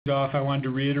off, I wanted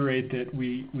to reiterate that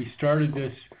we started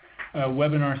this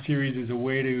webinar series as a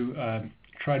way to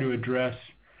try to address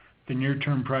the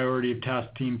near-term priority of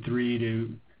Task Team 3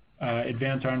 to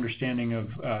advance our understanding of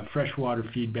freshwater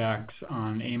feedbacks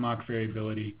on AMOC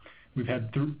variability. We've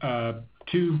had 2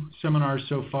 seminars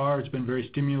so far. It's been very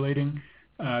stimulating.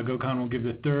 Gokhan will give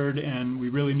the 3rd, and we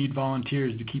really need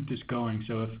volunteers to keep this going.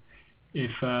 So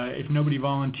if nobody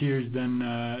volunteers, then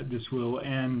this will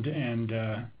end,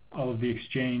 and all of the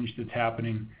exchange that's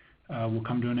happening will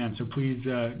come to an end. So please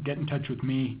get in touch with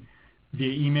me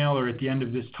via email or at the end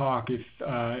of this talk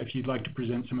if you'd like to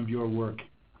present some of your work.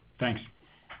 Thanks.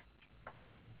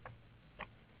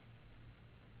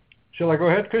 Shall I go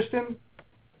ahead, Kristen?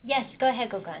 Yes, go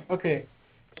ahead, Gokhan. Okay.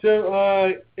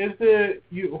 So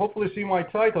you hopefully see my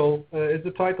title. As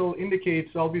the title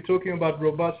indicates, I'll be talking about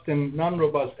robust and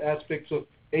non-robust aspects of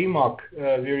AMOC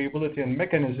variability and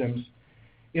mechanisms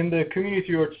in the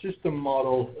Community Earth System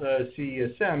Model,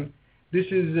 CESM. This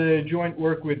is joint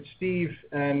work with Steve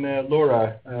and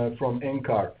Laura from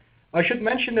NCAR. I should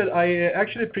mention that I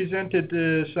actually presented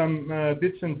some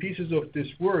bits and pieces of this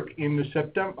work in the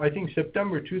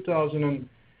September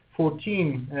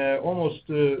 2014, almost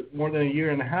more than a year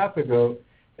and a half ago.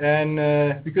 And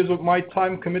because of my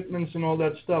time commitments and all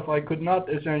that stuff, I could not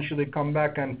essentially come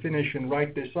back and finish and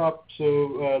write this up.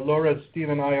 So Laura, Steve,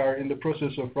 and I are in the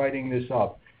process of writing this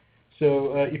up.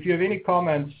 So if you have any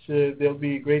comments, they'll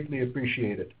be greatly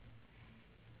appreciated.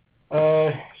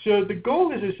 So the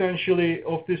goal is essentially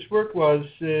of this work was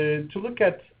to look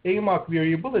at AMOC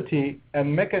variability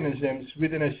and mechanisms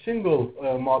within a single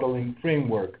modeling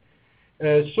framework.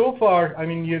 So far, I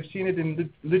mean, you've seen it in the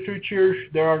literature.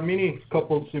 There are many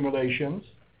coupled simulations,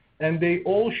 and they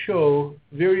all show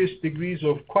various degrees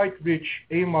of quite rich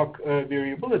AMOC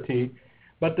variability,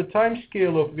 but the time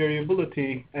scale of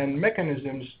variability and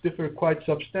mechanisms differ quite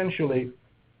substantially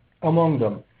among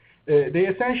them. They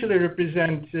essentially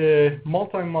represent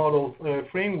multi-model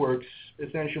frameworks,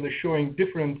 essentially showing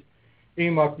different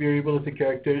AMOC variability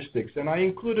characteristics. And I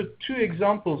included 2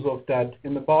 examples of that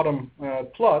in the bottom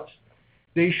plots.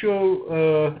 They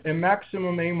show a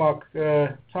maximum AMOC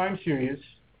time series.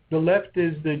 The left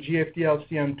is the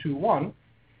GFDLCM21.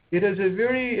 It has a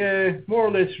very more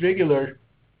or less regular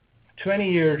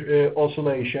 20-year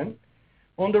oscillation.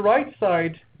 On the right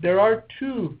side, there are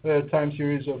 2 time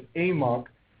series of AMOC.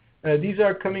 These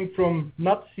are coming from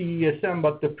not CESM,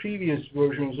 but the previous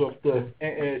versions of the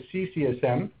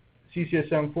CCSM,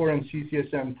 CCSM4 and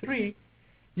CCSM3.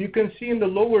 You can see in the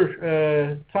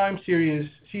lower time series,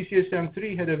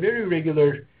 CCSM3 had a very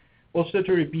regular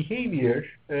oscillatory behavior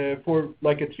for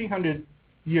like a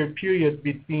 300-year period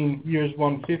between years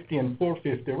 150 and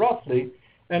 450 roughly,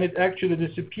 and it actually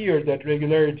disappeared, that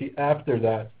regularity, after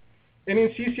that. And in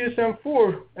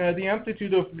CCSM4, the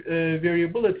amplitude of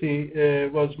variability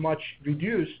was much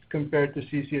reduced compared to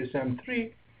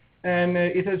CCSM3, and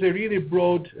it has a really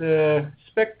broad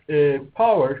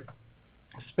power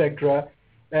spectra,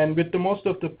 and with the most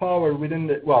of the power within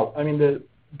the, well, I mean, the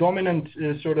dominant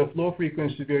sort of low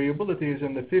frequency variability is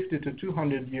in the 50 to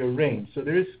 200 year range, so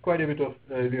there is quite a bit of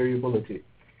variability.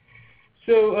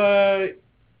 So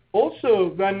also,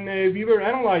 when we were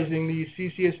analyzing these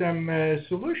CCSM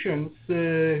solutions,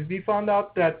 we found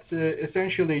out that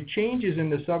essentially changes in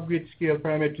the subgrid scale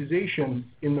parameterization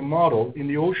in the model, in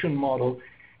the ocean model,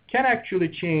 can actually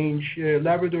change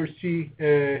Labrador Sea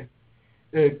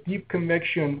deep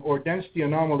convection or density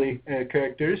anomaly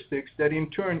characteristics that in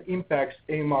turn impacts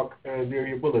AMOC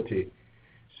variability.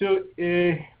 So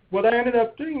what I ended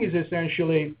up doing is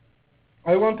essentially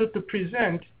I wanted to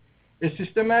present a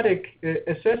systematic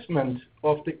assessment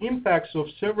of the impacts of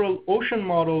several ocean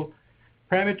model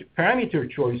parameter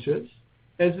choices,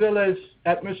 as well as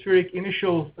atmospheric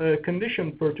initial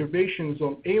condition perturbations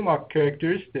on AMOC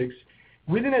characteristics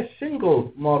within a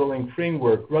single modeling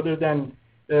framework rather than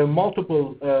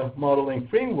multiple modeling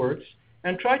frameworks,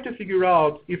 and try to figure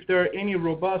out if there are any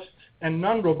robust and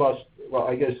non-robust, well,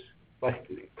 I guess by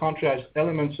contrast,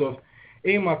 elements of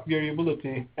AMOC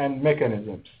variability and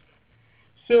mechanisms.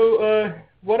 So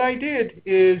what I did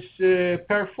is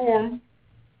perform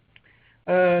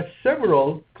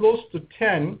several, close to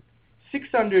 10,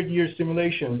 600-year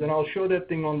simulations, and I'll show that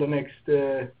thing on the next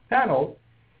panel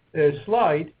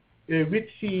slide with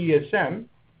CESM.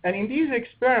 And in these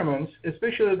experiments,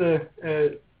 especially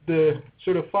the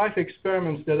sort of 5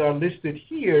 experiments that are listed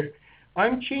here,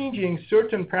 I'm changing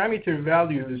certain parameter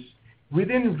values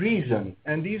within reason,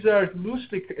 and these are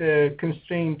loosely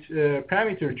constrained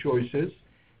parameter choices.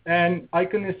 And I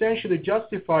can essentially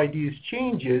justify these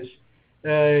changes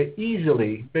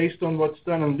easily based on what's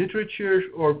done in literature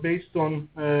or based on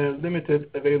limited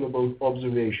available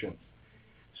observations.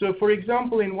 So, for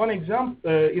example, in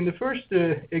the first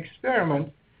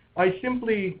experiment, I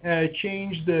simply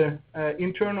changed the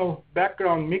internal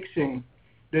background mixing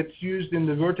that's used in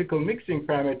the vertical mixing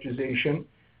parameterization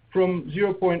from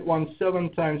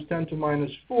 0.17 times 10 to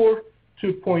minus 4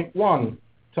 to 0.1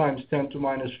 times 10 to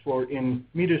minus 4 in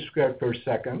meters squared per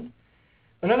second.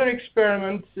 Another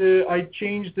experiment, I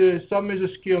changed the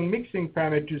sub-mesoscale mixing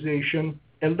parameterization,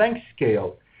 a length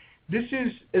scale. This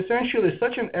is essentially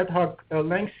such an ad hoc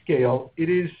length scale. It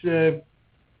is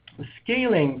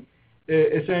scaling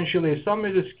essentially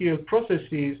sub-mesoscale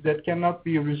processes that cannot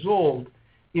be resolved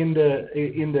in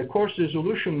the coarse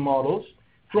resolution models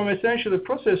from essentially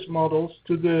process models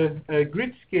to the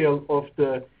grid scale of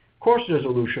the coarse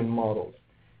resolution models.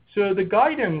 So the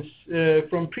guidance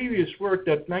from previous work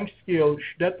that length scale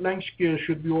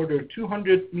should be ordered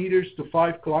 200 meters to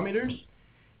 5 kilometers.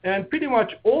 And pretty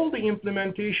much all the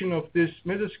implementation of this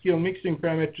mesoscale mixing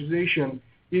parameterization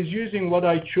is using what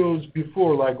I chose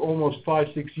before, like almost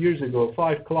 5-6 years ago,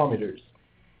 5 kilometers.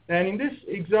 And in this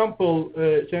example,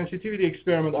 sensitivity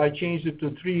experiment, I changed it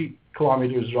to 3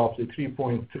 kilometers roughly,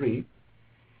 3.3.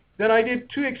 Then I did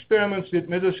 2 experiments with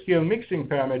mesoscale mixing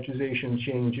parameterization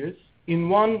changes. In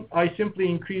one, I simply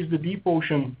increased the deep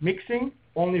ocean mixing,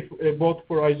 only both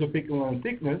for isopycnal and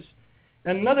thickness.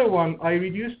 And another one, I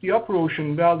reduced the upper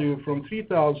ocean value from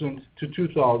 3,000 to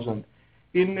 2,000.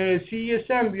 In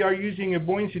CESM, we are using a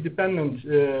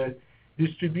buoyancy-dependent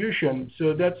distribution,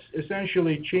 so that's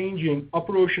essentially changing.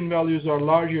 Upper ocean values are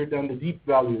larger than the deep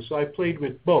values, so I played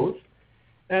with both.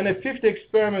 And a fifth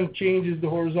experiment changes the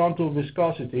horizontal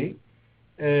viscosity,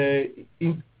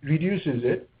 reduces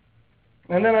it.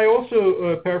 And then I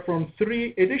also performed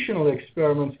 3 additional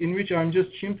experiments in which I'm just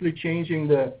simply changing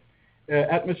the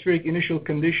atmospheric initial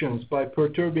conditions by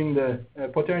perturbing the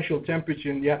potential temperature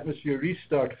in the atmosphere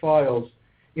restart files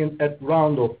at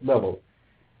round-off level.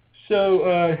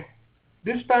 So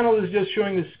this panel is just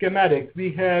showing the schematic.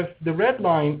 We have the red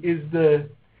line is the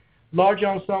large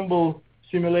ensemble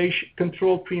simulation,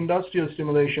 controlled pre-industrial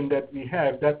simulation that we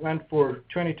have that went for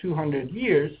 2,200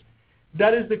 years.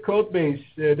 That is the code base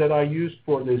that I used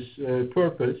for this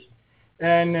purpose.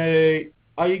 And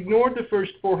I ignored the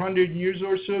first 400 years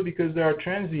or so because there are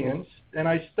transients, and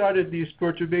I started these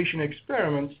perturbation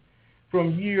experiments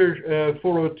from year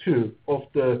 402 of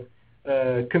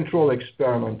the control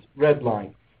experiment, red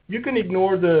line. You can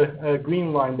ignore the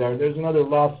green line there. There's another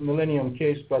last millennium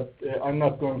case, but I'm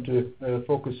not going to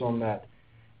focus on that.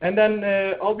 And then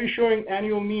I'll be showing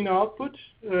annual mean output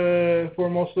for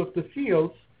most of the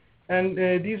fields. And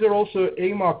these are also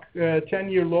AMOC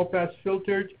 10-year low-pass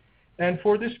filtered. And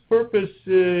for this purpose,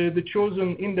 the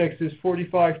chosen index is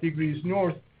 45 degrees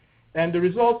north. And the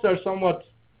results are somewhat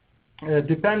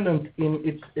dependent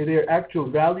in their actual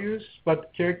values,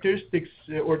 but characteristics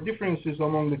or differences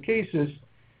among the cases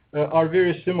are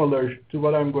very similar to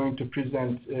what I'm going to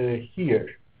present here.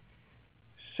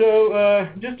 So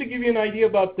just to give you an idea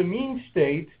about the mean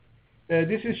state,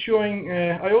 this is showing,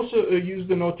 I also used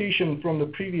the notation from the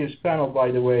previous panel, by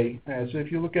the way. So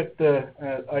if you look at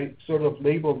I sort of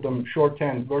labeled them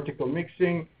shorthand, vertical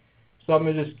mixing,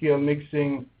 sub-mesoscale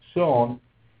mixing, so on.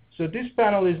 So this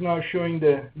panel is now showing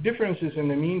the differences in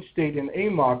the mean state in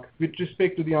AMOC with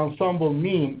respect to the ensemble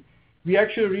mean. We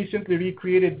actually recently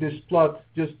recreated this plot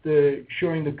just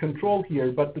showing the control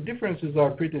here, but the differences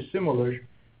are pretty similar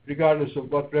regardless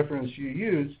of what reference you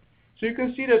use. So you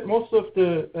can see that most of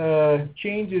the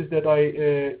changes that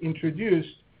I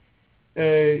introduced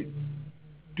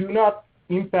do not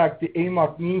impact the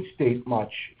AMOC mean state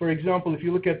much. For example, if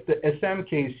you look at the SM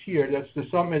case here, that's the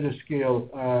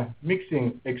sub-mesoscale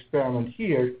mixing experiment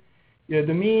here,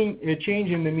 the mean change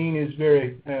in the mean is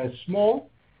very small.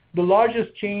 The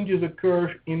largest changes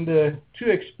occur in the 2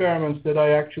 experiments that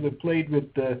I actually played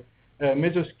with the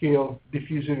mesoscale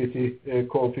diffusivity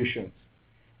coefficients.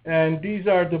 And these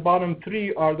are the bottom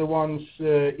 3 are the ones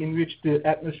in which the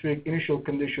atmospheric initial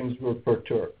conditions were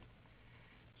perturbed.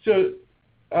 So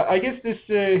I guess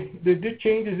the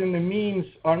changes in the means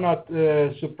are not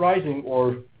surprising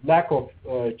or lack of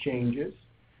changes.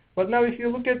 But now if you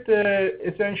look at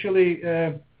essentially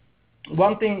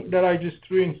one thing that I just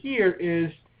threw in here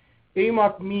is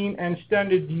AMOC mean and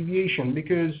standard deviation,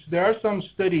 because there are some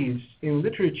studies in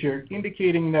literature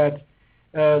indicating that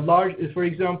for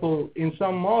example, in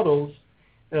some models,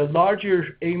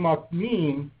 larger AMOC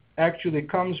mean actually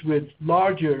comes with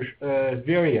larger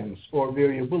variance or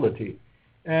variability.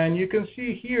 And you can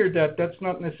see here that that's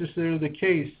not necessarily the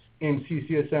case in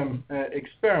CCSM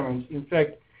experiments. In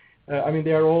fact, I mean,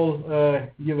 they are all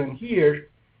given here.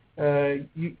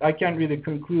 I can't really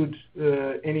conclude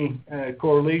any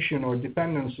correlation or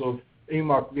dependence of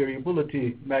AMOC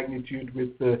variability magnitude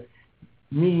with the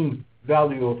mean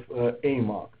value of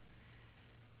AMOC.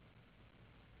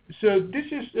 So this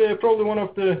is probably one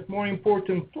of the more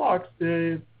important plots.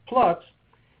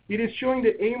 It is showing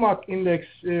the AMOC index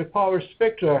power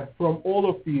spectra from all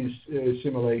of these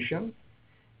simulations.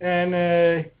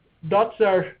 And dots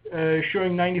are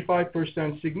showing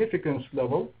 95% significance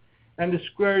level, and the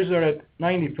squares are at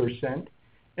 90%.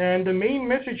 And the main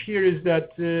message here is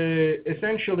that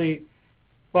essentially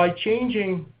by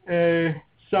changing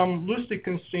some loosely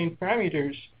constrained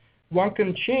parameters, one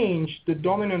can change the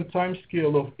dominant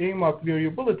timescale of AMOC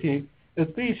variability,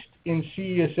 at least in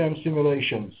CESM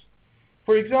simulations.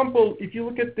 For example, if you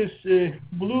look at this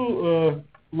blue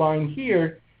line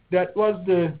here, that was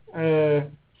the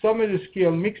sum-of-the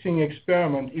scale mixing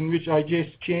experiment in which I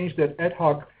just changed that ad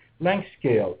hoc length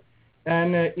scale.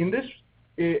 And in this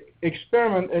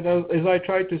experiment, as I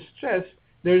tried to stress,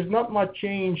 there is not much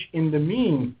change in the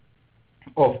mean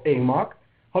of AMOC.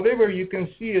 However, you can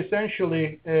see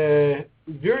essentially a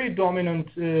very dominant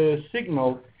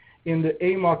signal in the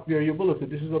AMOC variability.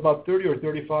 This is about 30 or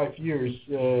 35 years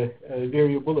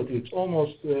variability. It's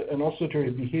almost an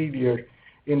oscillatory behavior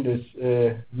in this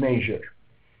measure.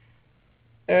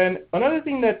 And another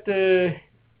thing that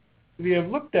we have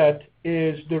looked at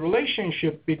is the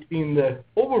relationship between the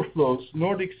overflows,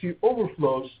 Nordic Sea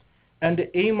overflows, and the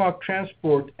AMOC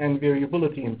transport and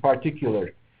variability in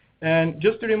particular. And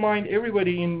just to remind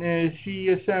everybody, in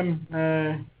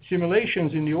CESM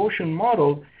simulations in the ocean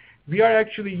model, we are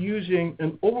actually using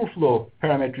an overflow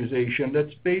parameterization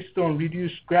that's based on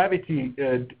reduced gravity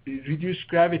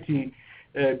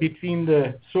between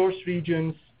the source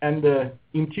regions and the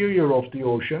interior of the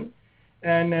ocean.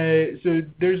 And so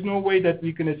there's no way that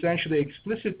we can essentially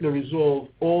explicitly resolve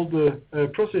all the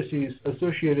processes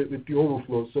associated with the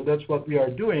overflow. So that's what we are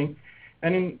doing.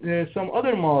 And in some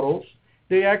other models,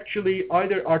 they actually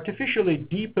either artificially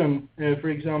deepen, for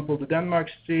example, the Denmark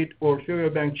Strait or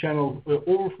Færøbank Channel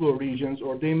overflow regions,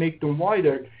 or they make them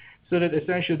wider so that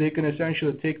essentially they can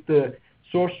essentially take the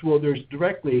source waters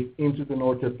directly into the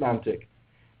North Atlantic.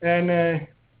 And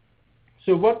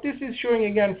so what this is showing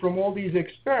again from all these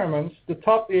experiments, the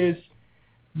top is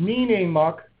mean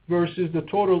AMOC versus the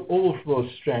total overflow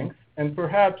strength. And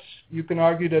perhaps you can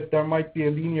argue that there might be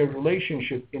a linear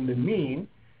relationship in the mean.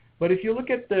 But if you look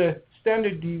at the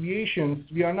standard deviations,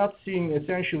 we are not seeing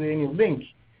essentially any link,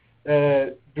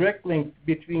 direct link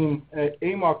between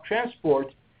AMOC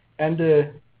transport and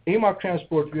the AMOC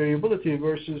transport variability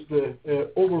versus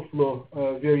the overflow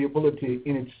variability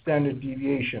in its standard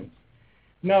deviations.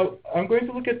 Now, I'm going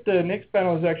to look at the next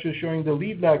panel is actually showing the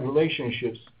lead lag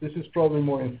relationships. This is probably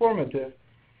more informative.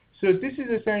 So this is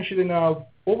essentially now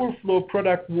overflow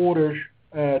product water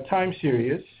time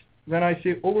series. When I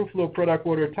say overflow product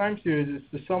water time series, it's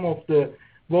the sum of the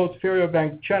both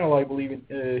Færøbank Channel, I believe.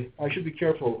 I should be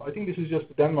careful. I think this is just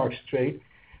the Denmark Strait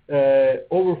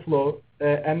overflow,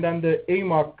 and then the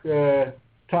AMOC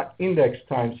index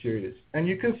time series. And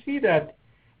you can see that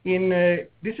in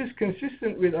this is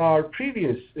consistent with our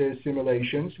previous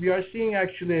simulations. We are seeing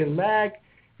actually a lag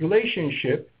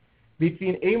relationship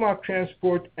between AMOC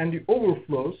transport and the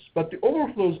overflows, but the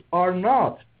overflows are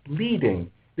not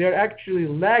leading. They are actually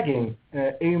lagging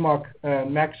AMOC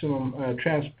maximum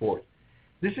transport.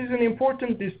 This is an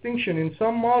important distinction. In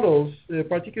some models,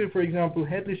 particularly, for example,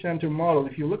 Hadley Center model,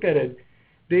 if you look at it,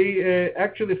 they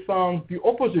actually found the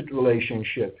opposite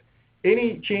relationship.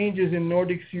 Any changes in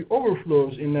Nordic Sea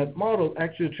overflows in that model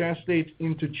actually translates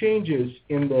into changes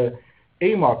in the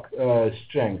AMOC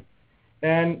strength.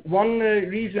 And one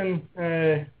reason,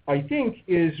 I think,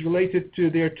 is related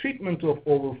to their treatment of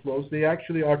overflows. They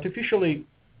actually artificially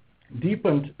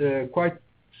deepened quite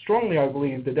strongly, I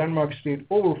believe, the Denmark Strait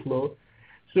overflow.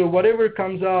 So whatever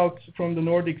comes out from the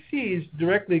Nordic Seas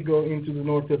directly go into the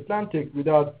North Atlantic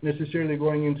without necessarily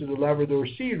going into the Labrador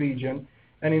Sea region,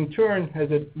 and in turn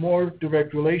has a more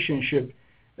direct relationship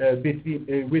with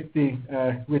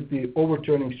the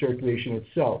overturning circulation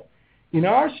itself. In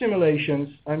our simulations,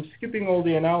 I'm skipping all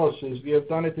the analysis. We have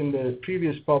done it in the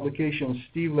previous publication.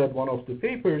 Steve led one of the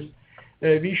papers.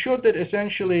 We showed that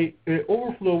essentially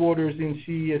overflow waters in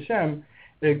CESM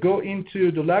go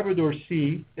into the Labrador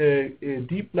Sea,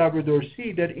 deep Labrador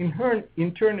Sea, that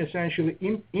in turn essentially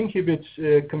inhibits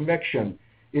convection.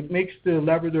 It makes the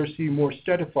Labrador Sea more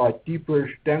stratified, deeper,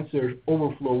 denser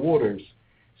overflow waters.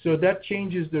 So that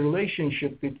changes the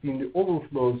relationship between the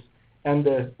overflows and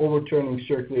the overturning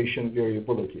circulation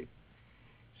variability.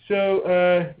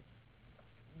 So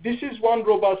this is one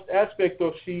robust aspect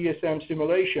of CESM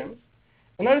simulations.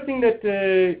 Another thing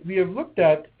that we have looked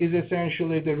at is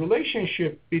essentially the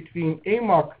relationship between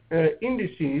AMOC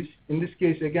indices, in this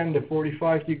case again the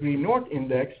 45-degree north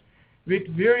index, with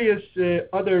various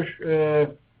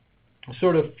other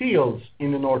sort of fields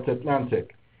in the North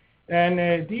Atlantic.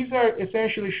 And these are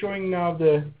essentially showing now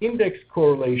the index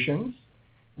correlations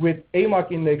with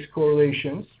AMOC index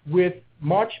correlations with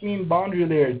March mean boundary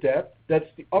layer depth. That's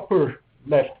the upper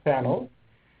left panel.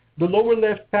 The lower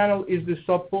left panel is the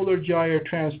subpolar gyre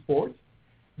transport.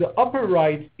 The upper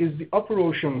right is the upper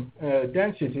ocean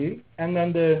density, and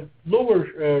then the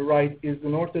lower right is the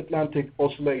North Atlantic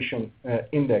oscillation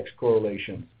index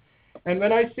correlations. And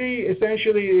when I say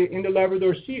essentially in the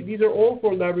Labrador Sea, these are all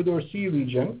for Labrador Sea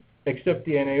region, except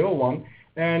the NAO one.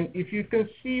 And if you can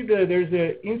see there's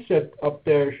an inset up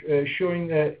there showing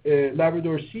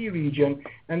Labrador Sea region,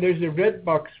 and there's a red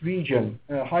box region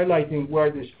highlighting where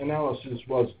this analysis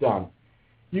was done.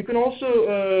 You can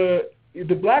also,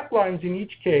 the black lines in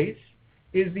each case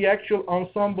is the actual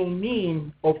ensemble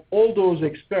mean of all those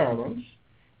experiments,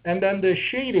 and then the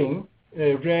shading,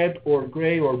 red or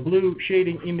gray or blue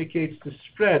shading indicates the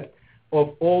spread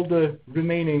of all the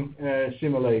remaining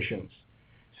simulations.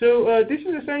 So this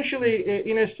is essentially,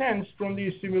 in a sense, from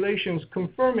these simulations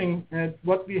confirming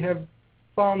what we have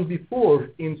found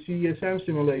before in CESM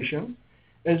simulations,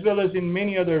 as well as in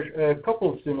many other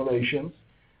coupled simulations.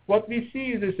 What we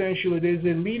see is essentially there's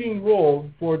a leading role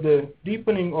for the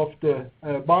deepening of the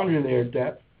boundary layer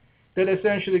depth that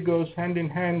essentially goes hand in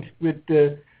hand with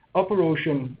the upper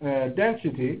ocean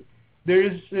density. There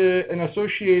is an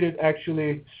associated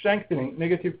actually strengthening,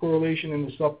 negative correlation in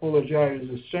the subpolar gyre is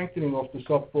a strengthening of the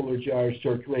subpolar gyre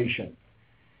circulation.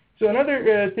 So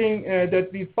another thing that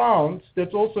we found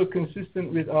that's also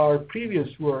consistent with our previous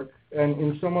work and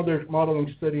in some other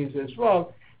modeling studies as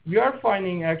well, we are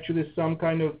finding actually some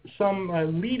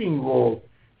leading role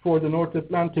for the North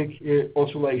Atlantic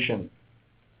oscillation.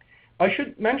 I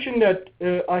should mention that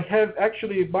I have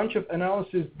actually a bunch of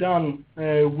analysis done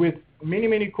with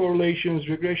many correlations,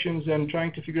 regressions, and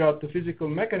trying to figure out the physical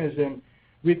mechanism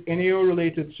with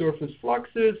NAO-related surface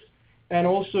fluxes, and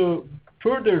also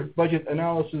further budget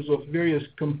analysis of various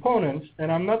components.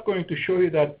 And I'm not going to show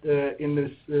you that in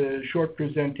this short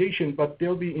presentation, but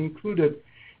they'll be included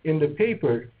in the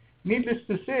paper. Needless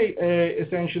to say,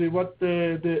 essentially what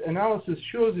the analysis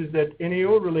shows is that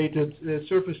NAO-related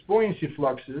surface buoyancy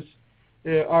fluxes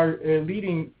are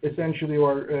leading essentially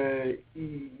or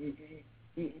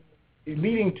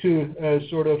leading to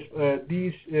sort of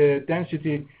these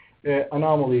density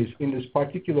anomalies in this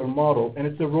particular model, and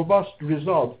it's a robust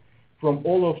result from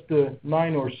all of the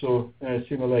 9 or so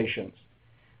simulations.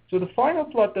 So the final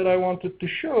plot that I wanted to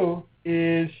show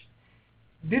is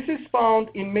this is found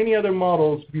in many other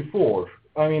models before.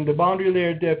 I mean, the boundary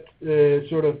layer depth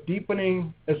sort of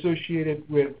deepening associated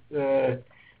with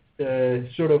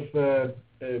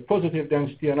positive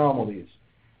density anomalies.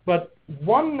 But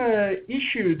one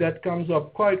issue that comes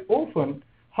up quite often,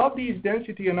 how these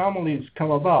density anomalies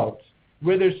come about,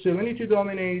 whether salinity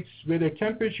dominates, whether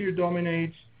temperature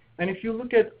dominates, and if you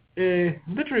look at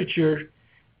literature,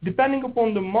 depending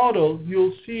upon the model,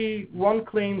 you'll see one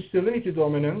claims salinity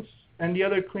dominance and the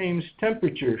other claims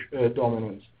temperature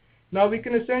dominance. Now we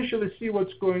can essentially see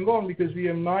what's going on because we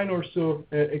have 9 or so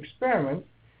experiments.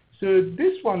 So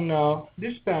this one now,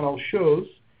 this panel shows,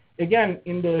 again,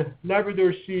 in the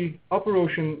Labrador Sea upper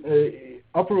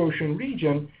ocean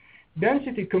region,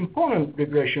 density component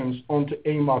regressions onto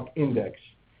AMOC index.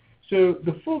 So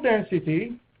the full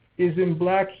density is in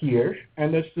black here,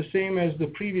 and that's the same as the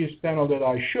previous panel that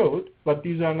I showed, but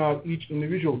these are now each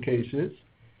individual cases.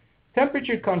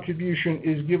 Temperature contribution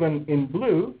is given in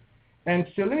blue, and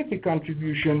salinity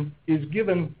contribution is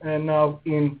given now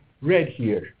in red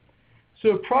here.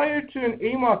 So prior to an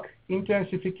AMOC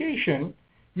intensification,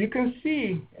 you can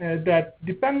see that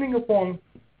depending upon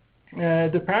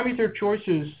the parameter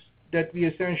choices that we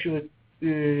essentially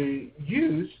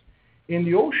use in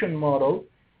the ocean model,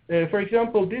 for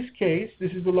example, this case,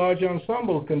 this is the large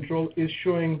ensemble control, is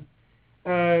showing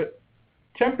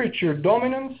temperature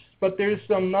dominance, but there is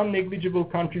some non-negligible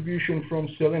contribution from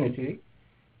salinity.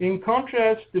 In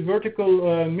contrast, the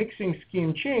vertical mixing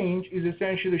scheme change is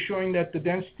essentially showing that the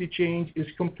density change is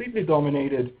completely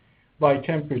dominated by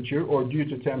temperature or due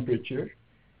to temperature.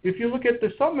 If you look at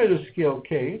the sub-mesoscale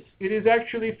case, it is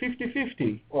actually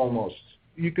 50-50 almost.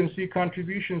 You can see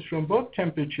contributions from both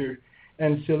temperature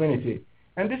and salinity.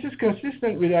 And this is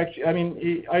consistent with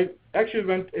I actually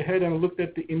went ahead and looked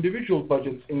at the individual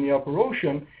budgets in the upper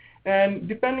ocean, and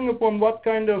depending upon what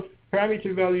kind of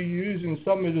parameter value you use in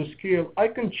submeasure scale, I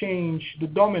can change the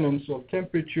dominance of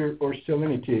temperature or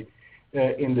salinity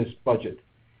in this budget.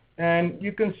 And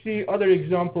you can see other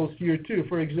examples here too.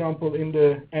 For example, in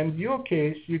the MDO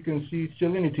case, you can see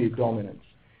salinity dominance.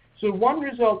 So one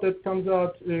result that comes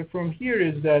out from here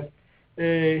is that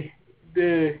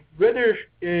whether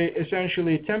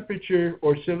essentially temperature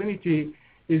or salinity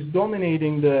is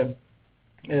dominating the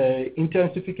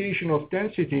intensification of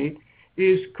density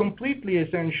is completely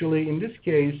essentially, in this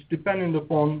case, dependent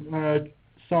upon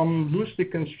some loosely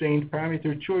constrained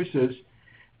parameter choices,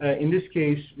 in this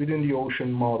case, within the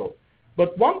ocean model.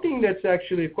 But one thing that's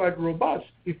actually quite robust,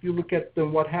 if you look at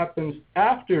what happens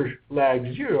after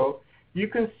lag 0, you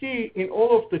can see in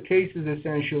all of the cases,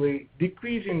 essentially,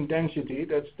 decrease in density,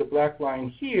 that's the black line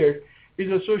here, is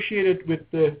associated with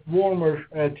the warmer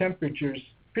temperatures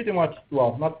pretty much,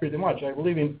 well, not pretty much, I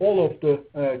believe in all of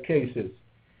the cases.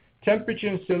 Temperature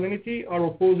and salinity are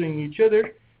opposing each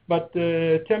other, but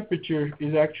the temperature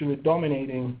is actually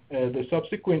dominating the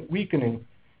subsequent weakening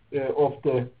of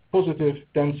the positive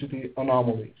density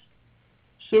anomalies.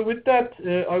 So with that,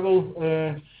 I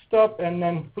will stop and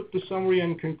then put the summary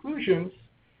and conclusions.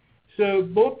 So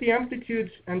both the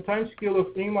amplitudes and time scale of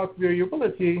AMOC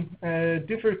variability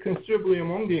differ considerably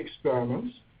among the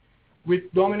experiments,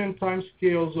 with dominant time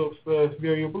scales of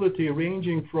variability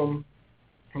ranging from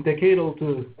decadal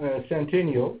to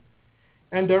centennial.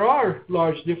 And there are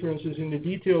large differences in the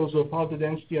details of how the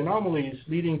density anomalies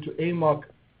leading to AMOC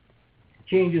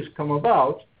changes come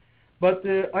about. But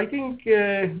I think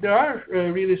there are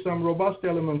really some robust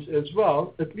elements as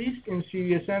well, at least in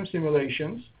CESM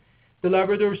simulations. The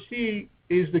Labrador Sea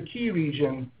is the key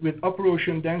region with upper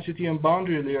ocean density and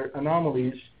boundary layer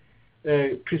anomalies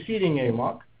preceding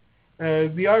AMOC.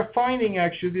 We are finding,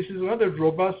 actually, this is another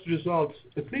robust result,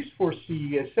 at least for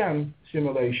CESM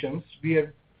simulations. We have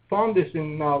found this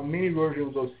in now many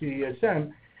versions of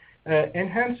CESM.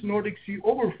 Enhanced Nordic Sea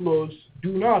overflows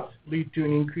do not lead to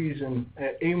an increase in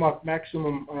AMOC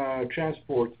maximum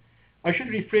transport. I should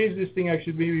rephrase this thing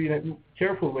actually maybe in a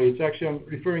careful way. It's actually, I'm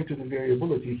referring to the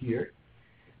variability here.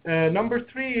 Number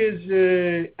 3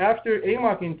 is after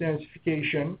AMOC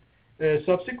intensification,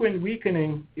 subsequent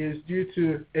weakening is due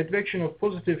to advection of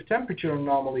positive temperature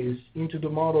anomalies into the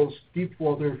model's deep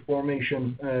water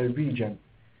formation region.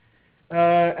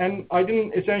 And I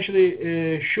didn't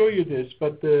essentially show you this,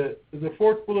 but the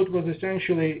fourth bullet was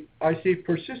essentially, I say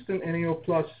persistent NAO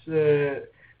plus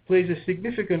plays a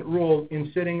significant role in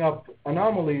setting up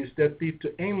anomalies that lead to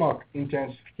AMOC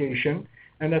intensification,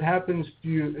 and that happens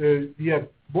via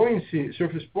buoyancy,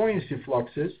 surface buoyancy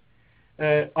fluxes.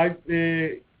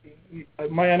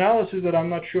 My analysis that I'm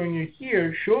not showing you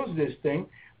here shows this thing,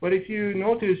 but if you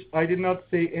notice, I did not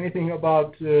say anything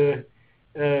about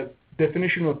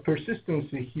definition of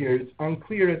persistency here. It's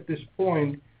unclear at this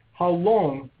point how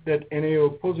long that NAO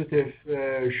positive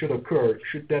should occur.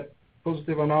 Should that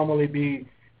positive anomaly be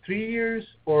 3 years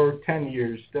or 10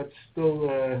 years? That's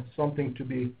still something to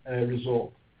be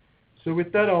resolved. So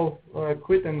with that, I'll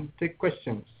quit and take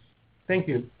questions. Thank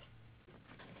you.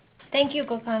 Thank you,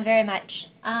 Gokhan, very much.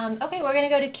 Okay, we're going to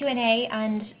go to Q&A,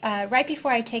 and right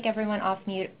before I take everyone off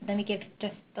mute, let me give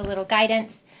just a little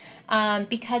guidance.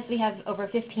 Because we have over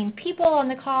 15 people on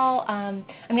the call, I'm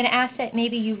going to ask that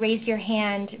maybe you raise your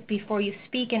hand before you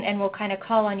speak, and we'll kind of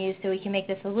call on you so we can make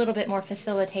this a little bit more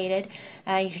facilitated.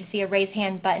 You can see a raise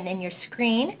hand button in your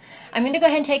screen. I'm going to go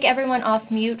ahead and take everyone off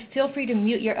mute. Feel free to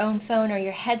mute your own phone or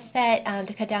your headset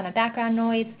to cut down on background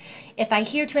noise. If I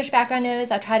hear too much background noise,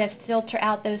 I'll try to filter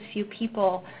out those few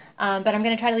people, but I'm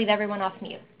going to try to leave everyone off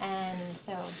mute. And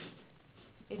so,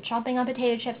 chomping on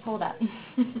potato chips, hold up.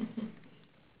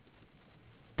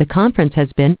 The conference has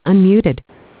been unmuted.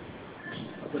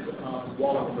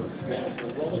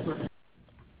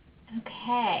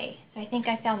 Okay, so I think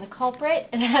I found the culprit,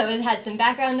 and that had some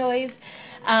background noise.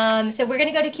 So we're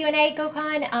going to go to Q&A,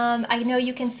 Gokhan. I know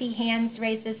you can see hands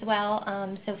raised as well,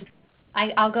 so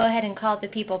I'll go ahead and call the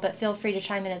people, but feel free to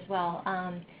chime in as well.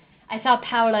 I saw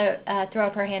Paola throw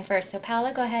up her hand first, so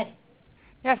Paola, go ahead.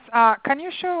 Yes, can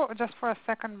you show just for a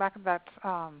second back that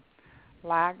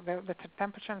lag, the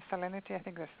temperature and salinity? I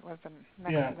think this was the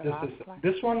next to the last slide.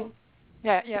 This one?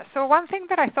 Yeah. So one thing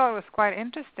that I thought was quite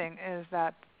interesting is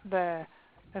that there's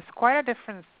quite a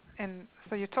difference in.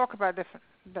 So you talk about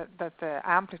that the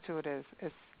amplitude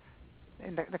is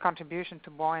in the contribution to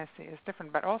buoyancy is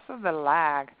different, but also the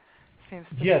lag seems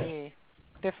to be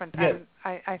different. Yes.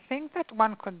 And I think that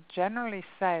one could generally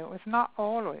say it was not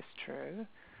always true,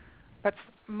 but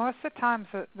most of the times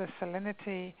the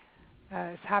salinity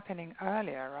is happening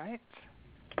earlier, right?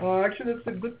 Actually, that's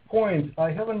a good point.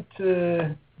 I haven't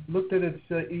looked at it.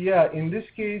 Yeah, in this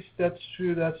case, that's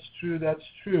true. That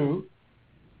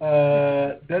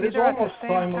is almost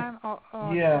time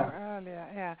yeah. earlier.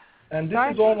 Yeah. And this so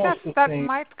is almost the that same.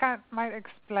 might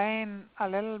explain a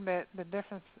little bit the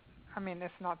difference. I mean,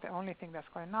 it's not the only thing that's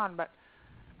going on, but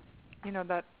you know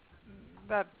that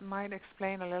might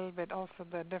explain a little bit also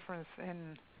the difference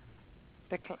in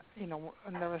the in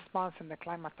the response in the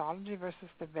climatology versus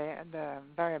the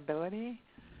variability.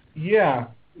 Yeah.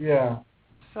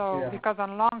 So because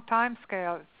on long time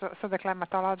scale, so the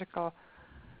climatological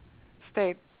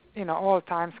state, all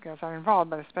time scales are involved,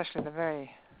 but especially the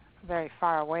very, very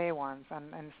far away ones,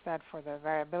 and instead for the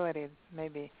variability,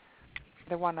 maybe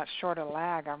the one that's shorter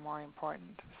lag are more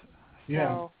important.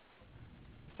 Yeah.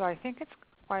 So I think it's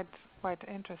quite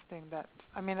interesting that,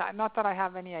 I mean, not that I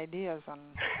have any ideas on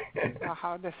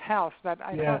how this helps, but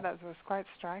I thought that was quite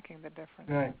striking, the difference.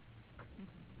 Right.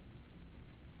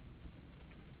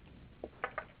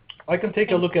 I can take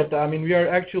a look at that. I mean, we are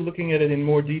actually looking at it in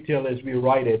more detail as we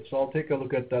write it, so I'll take a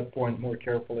look at that point more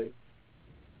carefully.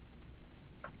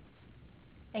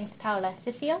 Thanks, Paula.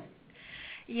 Cecile?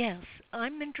 Yes,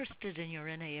 I'm interested in your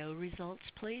NAO results,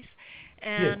 please.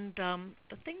 And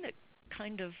the thing that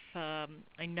kind of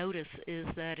I notice is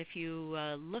that if you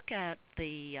look at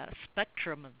the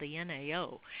spectrum of the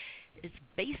NAO, it's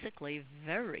basically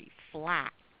very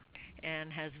flat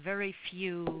and has very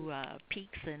few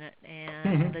peaks in it,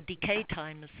 and the decay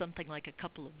time is something like a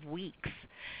couple of weeks.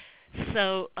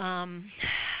 So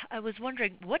I was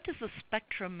wondering, what does the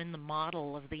spectrum in the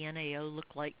model of the NAO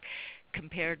look like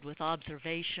compared with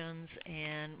observations,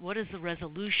 and what is the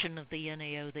resolution of the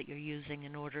NAO that you're using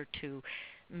in order to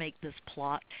make this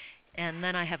plot? And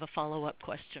then I have a follow-up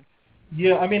question.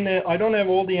 Yeah, I mean, I don't have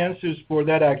all the answers for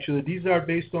that, actually. These are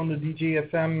based on the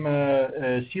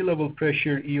DJFM sea level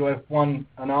pressure EOF1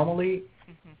 anomaly,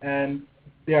 and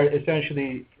they are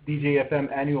essentially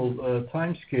DJFM annual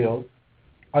time scale.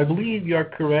 I believe you are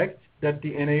correct that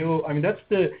the NAO, I mean, that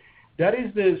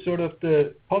is the sort of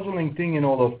the puzzling thing in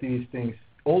all of these things.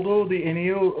 Although the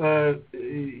NAO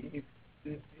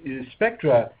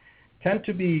spectra tend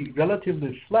to be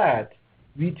relatively flat,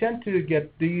 we tend to get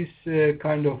these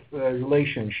kind of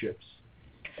relationships.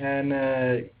 And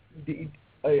I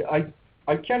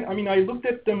looked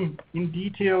at them in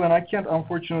detail, and I can't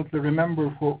unfortunately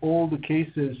remember for all the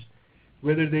cases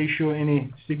whether they show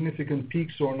any significant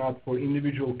peaks or not for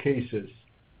individual cases.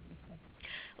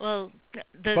 Well,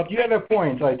 but you have a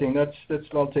point, I think. That's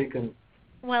well taken.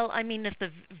 Well, I mean, if the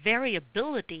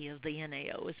variability of the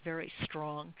NAO is very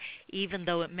strong, even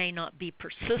though it may not be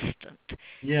persistent,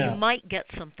 you might get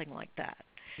something like that.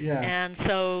 Yeah. And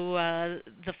so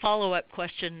the follow-up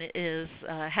question is,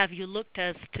 have you looked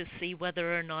as to see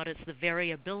whether or not it's the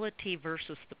variability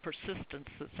versus the persistence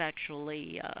that's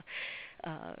actually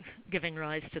giving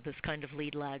rise to this kind of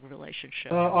lead-lag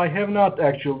relationship? I have not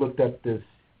actually looked at this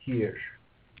here.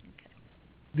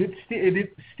 Did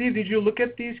Steve, did you look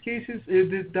at these cases?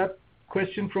 Did that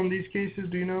question from these cases,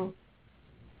 do you know?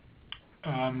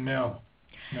 No,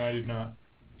 I did not.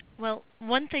 Well,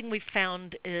 one thing we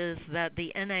found is that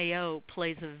the NAO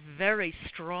plays a very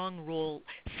strong role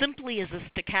simply as a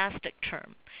stochastic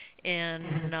term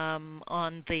in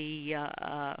on the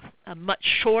much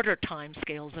shorter time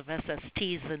scales of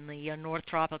SSTs in the North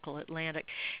Tropical Atlantic,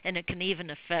 and it can even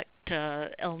affect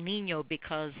El Nino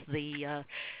because the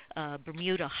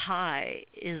Bermuda High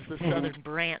is the southern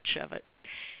branch of it.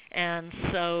 And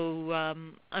so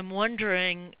I'm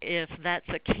wondering if that's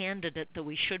a candidate that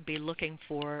we should be looking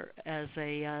for as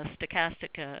a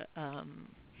stochastic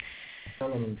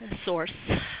source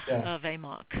of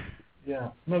AMOC. Yeah.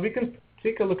 No, we can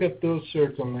take a look at those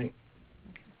certainly.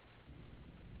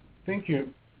 Thank you.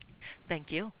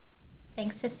 Thank you.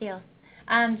 Thanks, Cecile.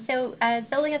 So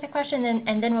Zoli has a question,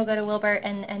 and then we'll go to Wilbert,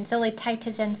 and Zoli typed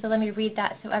his in, so let me read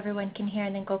that so everyone can hear,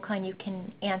 and then Gokhan, you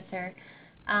can answer.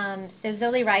 So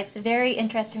Zoli writes, very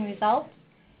interesting results.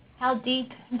 How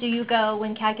deep do you go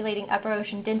when calculating upper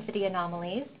ocean density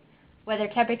anomalies? Whether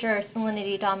temperature or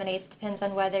salinity dominates depends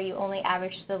on whether you only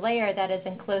average the layer that is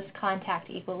in close contact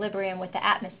equilibrium with the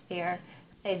atmosphere,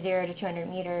 say 0 to 200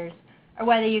 meters, or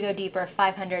whether you go deeper,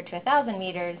 500 to 1,000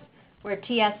 meters, where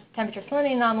TS temperature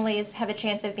salinity anomalies have a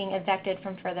chance of being evected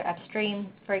from further upstream,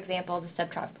 for example, the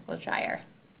subtropical gyre.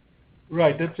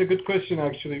 Right, that's a good question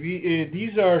actually.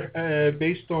 These are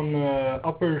based on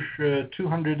upper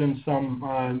 200 and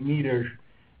some meter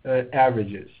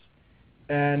averages.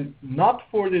 And not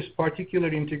for this particular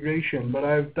integration, but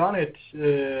I've done it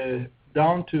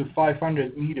down to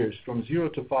 500 meters, from 0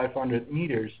 to 500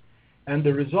 meters, and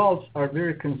the results are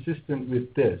very consistent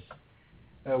with this.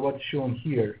 what's shown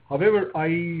here. However,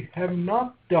 I have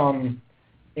not done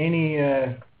any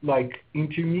like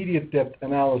intermediate depth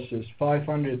analysis,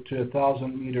 500 to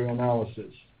 1,000 meter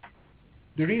analysis.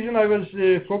 The reason I was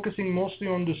focusing mostly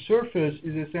on the surface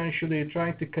is essentially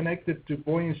trying to connect it to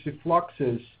buoyancy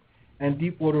fluxes and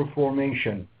deep water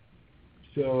formation.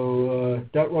 So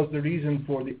that was the reason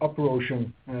for the upper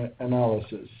ocean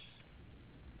analysis.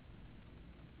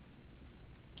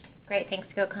 Great, thanks,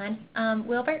 Gokhan.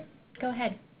 Wilbert, go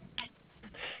ahead.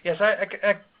 Yes,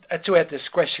 I too had this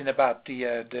question about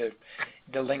the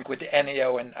link with the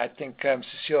NAO, and I think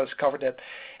Cecile has covered that.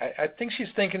 I think she's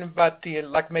thinking about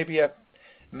like maybe a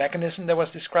mechanism that was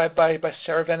described by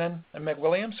Sarah Vennon and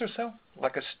McWilliams or so,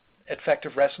 like a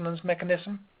effective resonance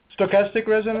mechanism. Stochastic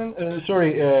resonance?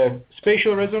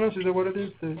 Spatial resonance, is that what it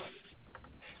is?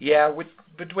 Yeah, with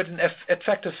an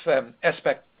effective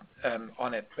aspect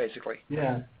on it, basically.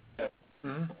 Yeah.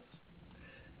 Mm-hmm.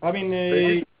 I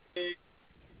mean,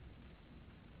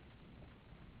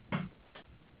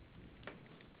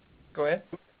 go ahead.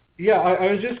 Yeah,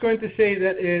 I was just going to say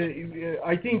that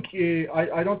I think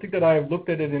I don't think that I've looked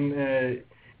at it in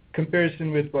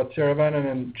comparison with what Sarah Vannon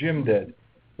and Jim did,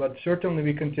 but certainly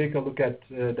we can take a look at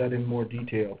that in more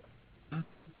detail.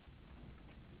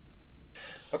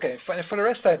 Okay. For the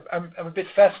rest, I'm a bit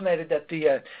fascinated that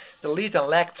the lead and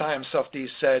lag times of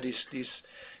these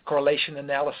correlation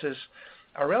analysis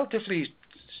are relatively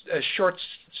short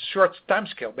time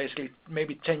scale, basically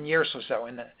maybe 10 years or so,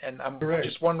 and I'm Correct.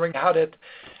 Just wondering how that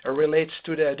relates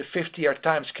to the 50-year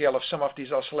time scale of some of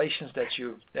these oscillations that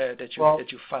you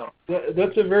found.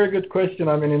 That's a very good question.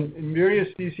 I mean, in various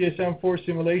CESM4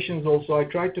 simulations, also I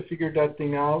tried to figure that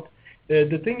thing out.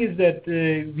 The thing is that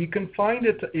we can find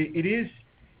it.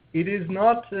 It is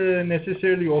not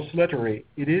necessarily oscillatory.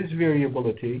 It is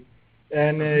variability,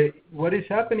 and what is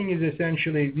happening is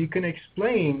essentially we can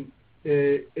explain.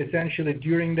 Essentially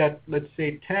during that, let's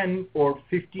say 10 or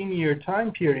 15-year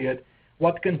time period,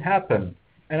 what can happen.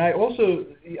 And I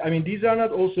mean, these are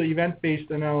not also event-based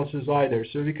analysis either.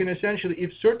 So we can essentially,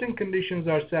 if certain conditions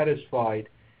are satisfied,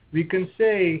 we can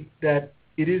say that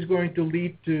it is going to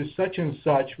lead to such and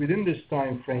such within this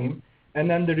time frame, and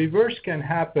then the reverse can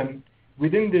happen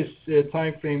within this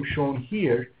time frame shown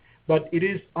here. But it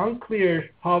is unclear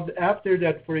how after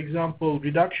that, for example,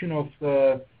 reduction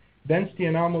of density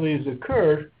anomalies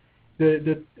occur,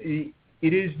 it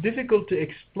is difficult to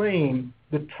explain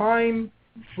the time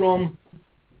from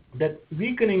that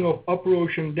weakening of upper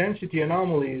ocean density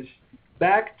anomalies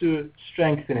back to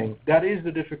strengthening. That is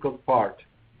the difficult part.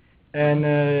 And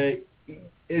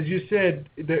as you said,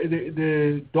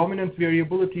 the dominant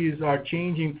variabilities are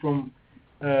changing from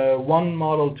one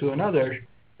model to another,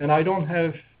 and I don't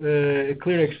have a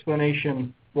clear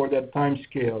explanation for that time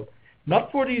scale.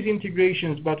 Not for these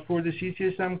integrations, but for the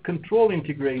CCSM control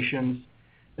integrations,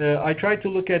 I tried to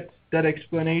look at that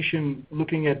explanation,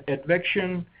 looking at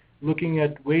advection, looking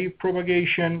at wave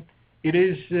propagation. It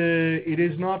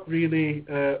is not really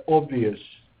obvious.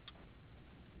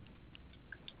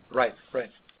 Right.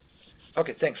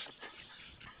 Okay, thanks.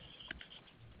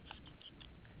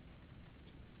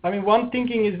 I mean, one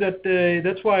thinking is that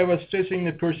that's why I was stressing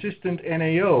the persistent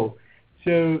NAO.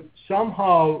 So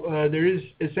somehow there is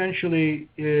essentially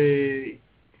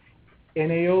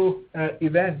NAO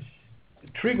events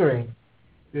triggering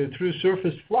through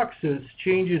surface fluxes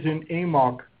changes in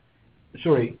AMOC,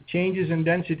 changes in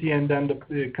density and then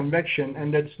the convection,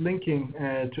 and that's linking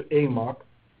to AMOC,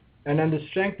 and then the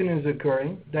strengthening is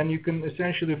occurring. Then you can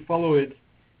essentially follow it,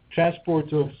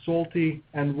 transport of salty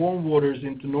and warm waters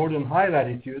into northern high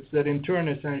latitudes that in turn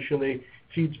essentially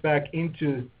feeds back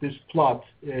into this plot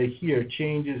here,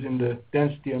 changes in the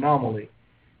density anomaly.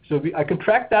 So I can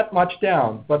track that much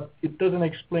down, but it doesn't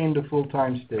explain the full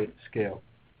time scale.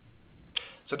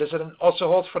 So does it also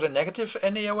hold for the negative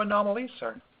NAO anomalies?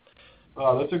 Or?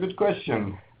 That's a good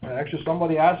question. Actually,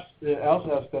 somebody else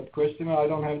asked that question, and I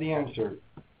don't have the answer.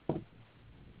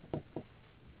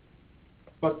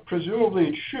 But presumably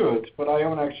it should, but I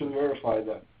haven't actually verified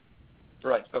that.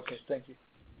 Right, okay, thank you.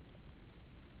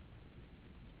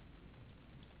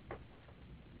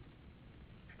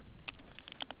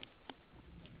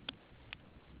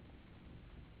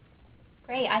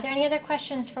 Great. Are there any other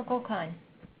questions for Gokhan?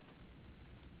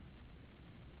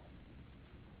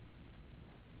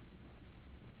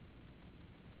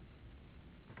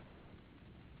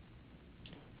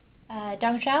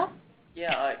 Dong Shao?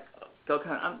 Yeah,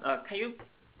 Gokhan, can you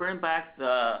bring back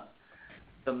the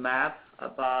map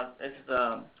about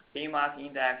the AMOC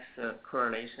index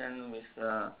correlation with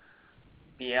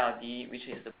BLD, which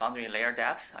is the boundary layer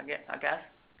depth, I guess?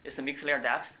 It's the mixed layer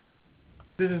depth?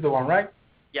 This is the one, right?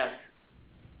 Yes.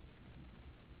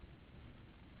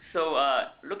 So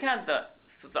looking at the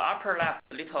upper left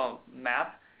little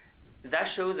map, does that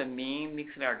show the mean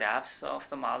mixed layer depth of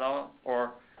the model,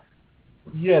 or?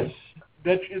 Yes,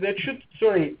 that should.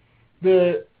 Sorry,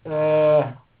 the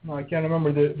no, I can't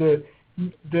remember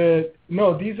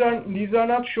no. These are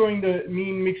not showing the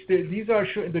mean mixed. These are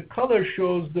the color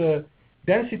shows the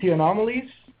density anomalies,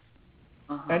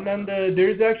 and then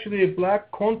there's actually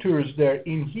black contours there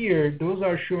in here. Those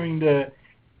are showing the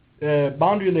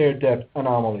boundary layer depth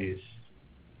anomalies.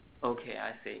 Okay,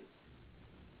 I see.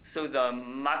 So the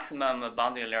maximum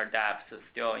boundary layer depth is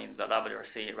still in the Labrador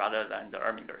Sea rather than the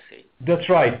Irminger Sea. That's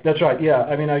right. That's right. Yeah.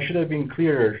 I mean, I should have been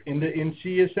clearer. In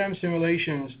CESM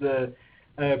simulations, the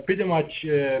pretty much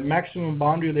maximum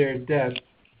boundary layer depth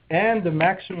and the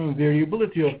maximum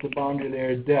variability of the boundary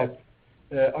layer depth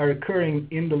are occurring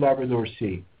in the Labrador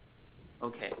Sea.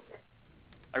 Okay.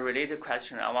 A related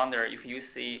question. I wonder if you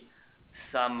see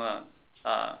some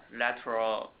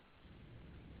lateral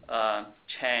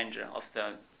change of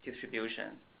the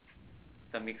distribution,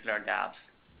 the mixed layer depth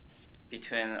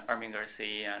between Irminger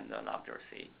Sea and the Labrador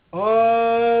Sea.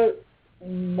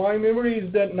 My memory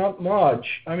is that not much.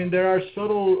 I mean, there are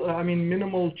subtle,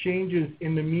 minimal changes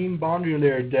in the mean boundary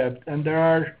layer depth, and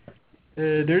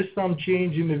there's some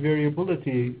change in the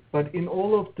variability. But in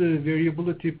all of the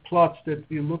variability plots that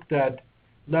we looked at,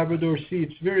 Labrador Sea,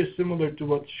 it's very similar to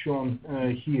what's shown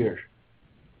here.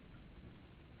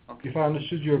 Okay. If I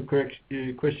understood your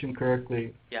question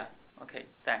correctly. Yeah.